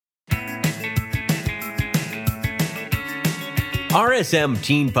RSM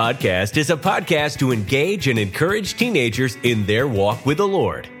Teen Podcast is a podcast to engage and encourage teenagers in their walk with the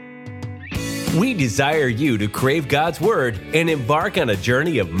Lord. We desire you to crave God's Word and embark on a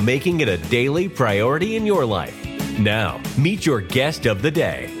journey of making it a daily priority in your life. Now, meet your guest of the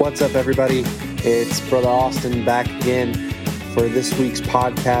day. What's up, everybody? It's Brother Austin back again for this week's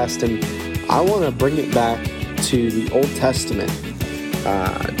podcast, and I want to bring it back to the Old Testament.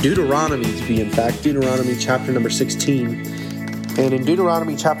 Deuteronomy, to be exact, Deuteronomy chapter number 16. And in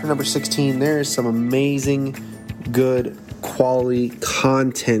Deuteronomy chapter number 16, there is some amazing, good, quality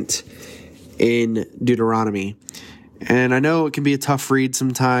content in Deuteronomy. And I know it can be a tough read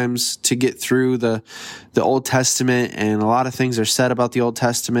sometimes to get through the Old Testament, and a lot of things are said about the Old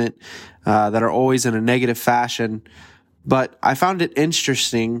Testament that are always in a negative fashion. But I found it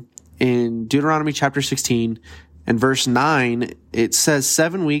interesting in Deuteronomy chapter 16 and verse 9, it says,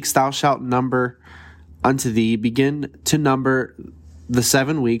 7 weeks thou shalt number unto thee, begin to number the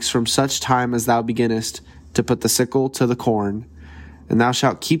 7 weeks from such time as thou beginnest to put the sickle to the corn. And thou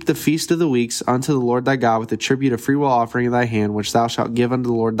shalt keep the feast of the weeks unto the Lord thy God with the tribute of freewill offering in thy hand, which thou shalt give unto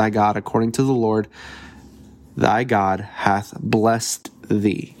the Lord thy God, according to the Lord thy God hath blessed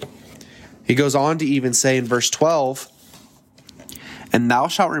thee. He goes on to even say in verse 12, and thou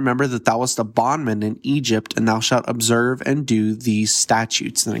shalt remember that thou wast a bondman in Egypt, and thou shalt observe and do these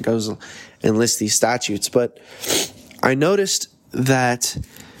statutes. And it goes and lists these statutes. But I noticed that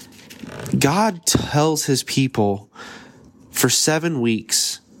God tells his people for 7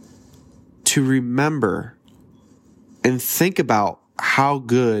 weeks to remember and think about how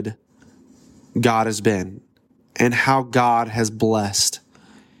good God has been and how God has blessed.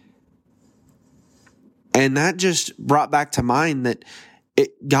 And that just brought back to mind that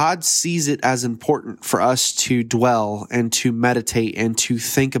God sees it as important for us to dwell and to meditate and to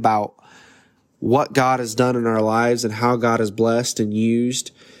think about what God has done in our lives and how God has blessed and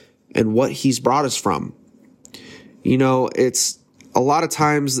used and what he's brought us from. You know, it's a lot of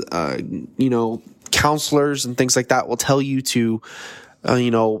times, counselors and things like that will tell you to,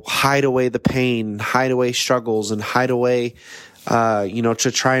 hide away the pain, hide away struggles, and hide away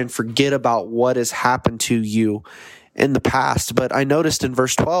to try and forget about what has happened to you in the past. But I noticed in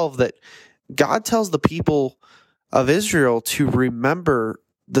verse 12 that God tells the people of Israel to remember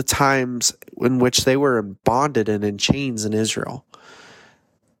the times in which they were bonded and in chains in Israel.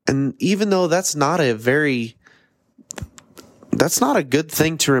 And even though that's not a good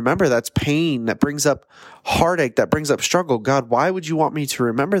thing to remember, that's pain, that brings up heartache, that brings up struggle. God, why would you want me to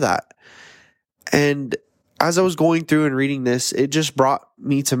remember that? And as I was going through and reading this, it just brought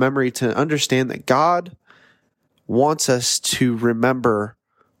me to memory to understand that God wants us to remember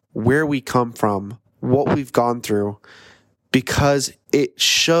where we come from, what we've gone through, because it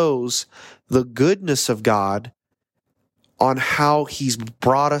shows the goodness of God on how he's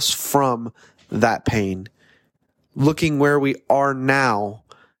brought us from that pain. Looking where we are now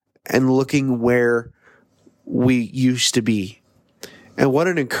and looking where we used to be. And what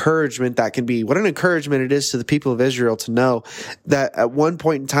an encouragement that can be. What an encouragement it is to the people of Israel to know that at one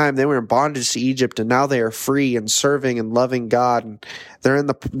point in time they were in bondage to Egypt, and now they are free and serving and loving God, and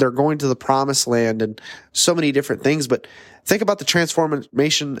they're going to the promised land and so many different things. But think about the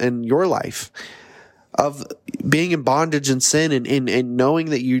transformation in your life of being in bondage and sin and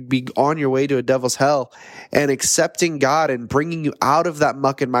knowing that you'd be on your way to a devil's hell, and accepting God and bringing you out of that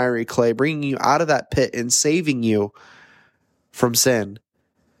muck and miry clay, bringing you out of that pit and saving you from sin.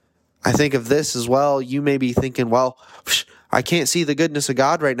 I think of this as well. You may be thinking, well, I can't see the goodness of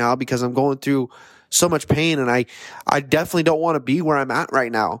God right now because I'm going through so much pain, and I definitely don't want to be where I'm at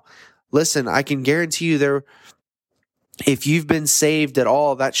right now. Listen, I can guarantee you if you've been saved at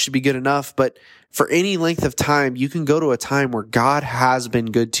all, that should be good enough. But for any length of time, you can go to a time where God has been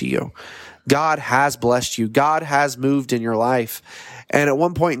good to you. God has blessed you. God has moved in your life. And at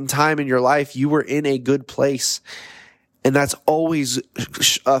one point in time in your life, you were in a good place. And that's always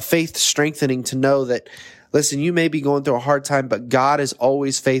faith strengthening to know that, listen, you may be going through a hard time, but God is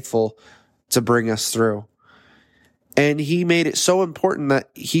always faithful to bring us through. And he made it so important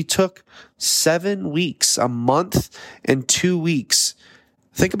that he took 7 weeks, a month and 2 weeks.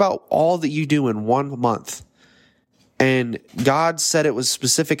 Think about all that you do in 1 month. And God said it was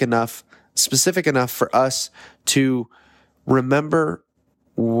specific enough for us to remember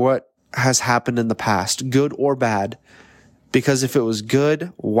what has happened in the past, good or bad. Because if it was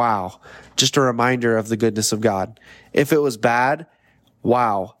good, wow, just a reminder of the goodness of God. If it was bad,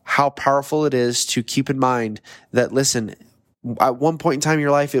 wow, how powerful it is to keep in mind that, listen, at one point in time in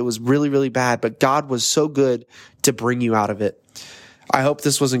your life, it was really, really bad, but God was so good to bring you out of it. I hope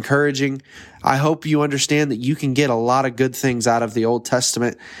this was encouraging. I hope you understand that you can get a lot of good things out of the Old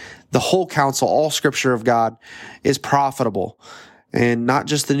Testament. The whole counsel, all scripture of God is profitable. And not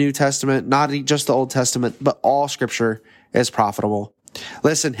just the New Testament, not just the Old Testament, but all scripture is profitable.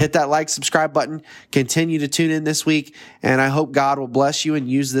 Listen, hit that like, subscribe button. Continue to tune in this week. And I hope God will bless you and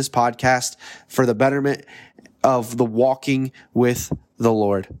use this podcast for the betterment of the walking with the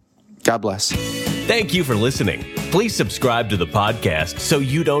Lord. God bless. Thank you for listening. Please subscribe to the podcast so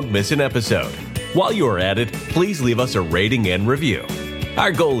you don't miss an episode. While you are at it, please leave us a rating and review.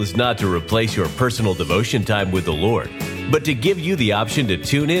 Our goal is not to replace your personal devotion time with the Lord, but to give you the option to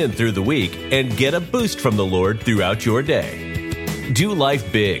tune in through the week and get a boost from the Lord throughout your day. Do life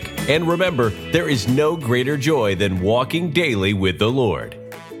big, and remember, there is no greater joy than walking daily with the Lord.